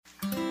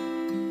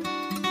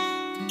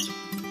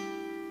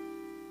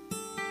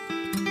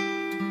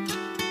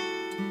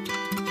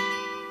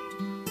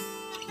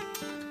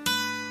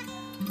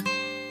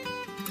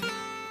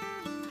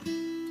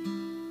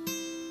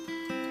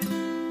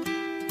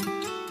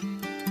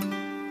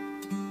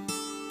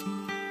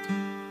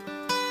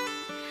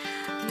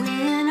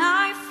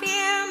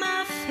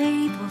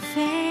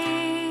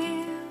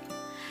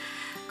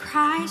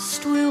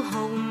Christ will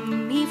hold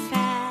me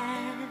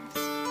fast.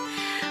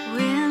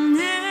 When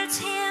the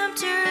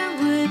tempter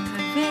would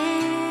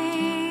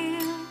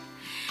prevail,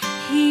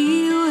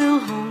 He will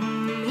hold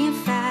me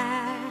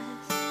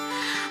fast.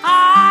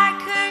 I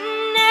could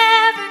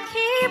never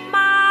keep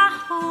my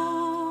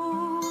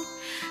hold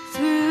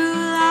through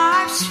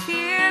life's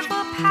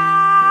fearful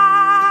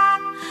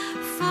path,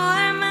 for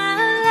my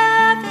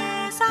love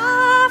is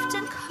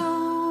often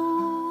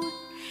cold.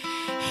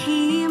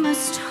 He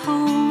must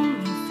hold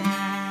me fast.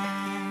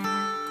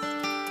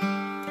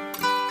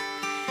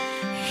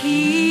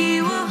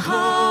 He will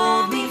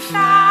hold me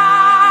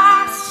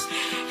fast.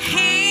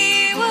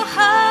 He will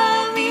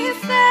hold me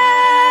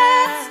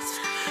fast.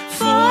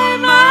 For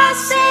my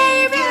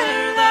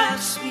Savior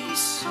loves me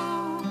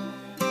so.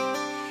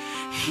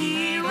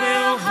 He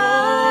will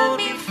hold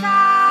me fast.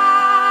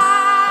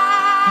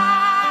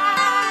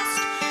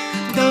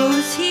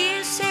 Those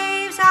He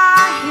saves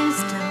are His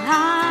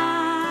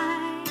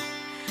delight.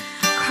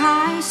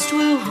 Christ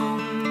will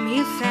hold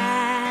me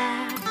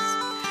fast.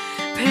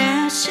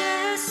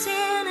 Precious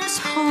in His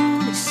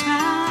holy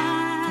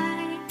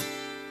sight,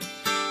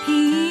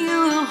 He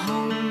will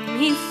hold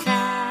me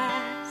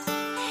fast.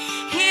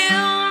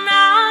 He'll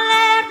not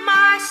let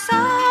my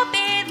soul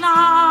be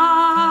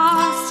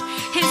lost.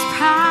 His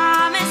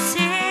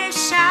promises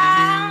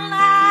shall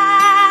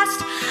last,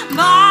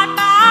 bought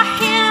by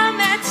Him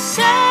at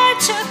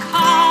such a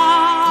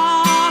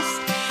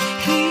cost.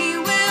 He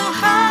will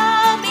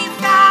hold me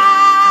fast.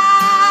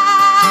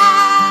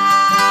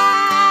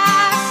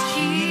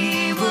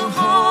 He will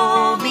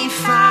hold me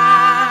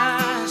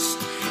fast.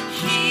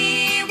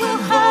 He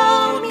will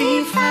hold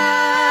me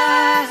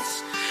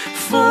fast.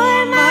 For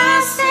my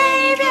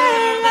Savior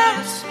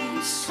loves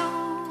me so.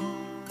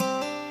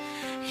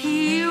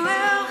 He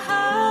will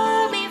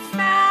hold me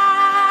fast.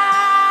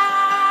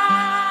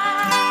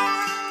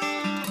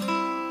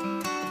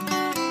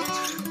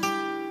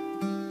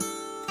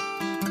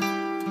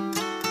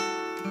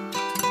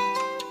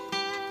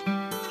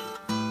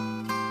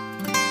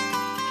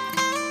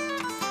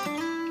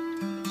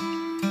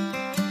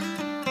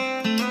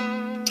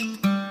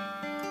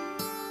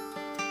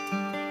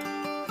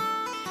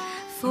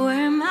 For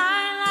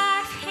my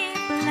life He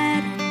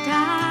bled and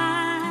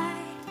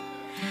died.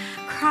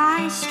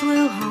 Christ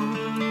will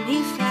hold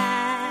me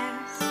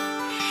fast.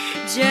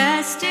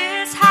 Just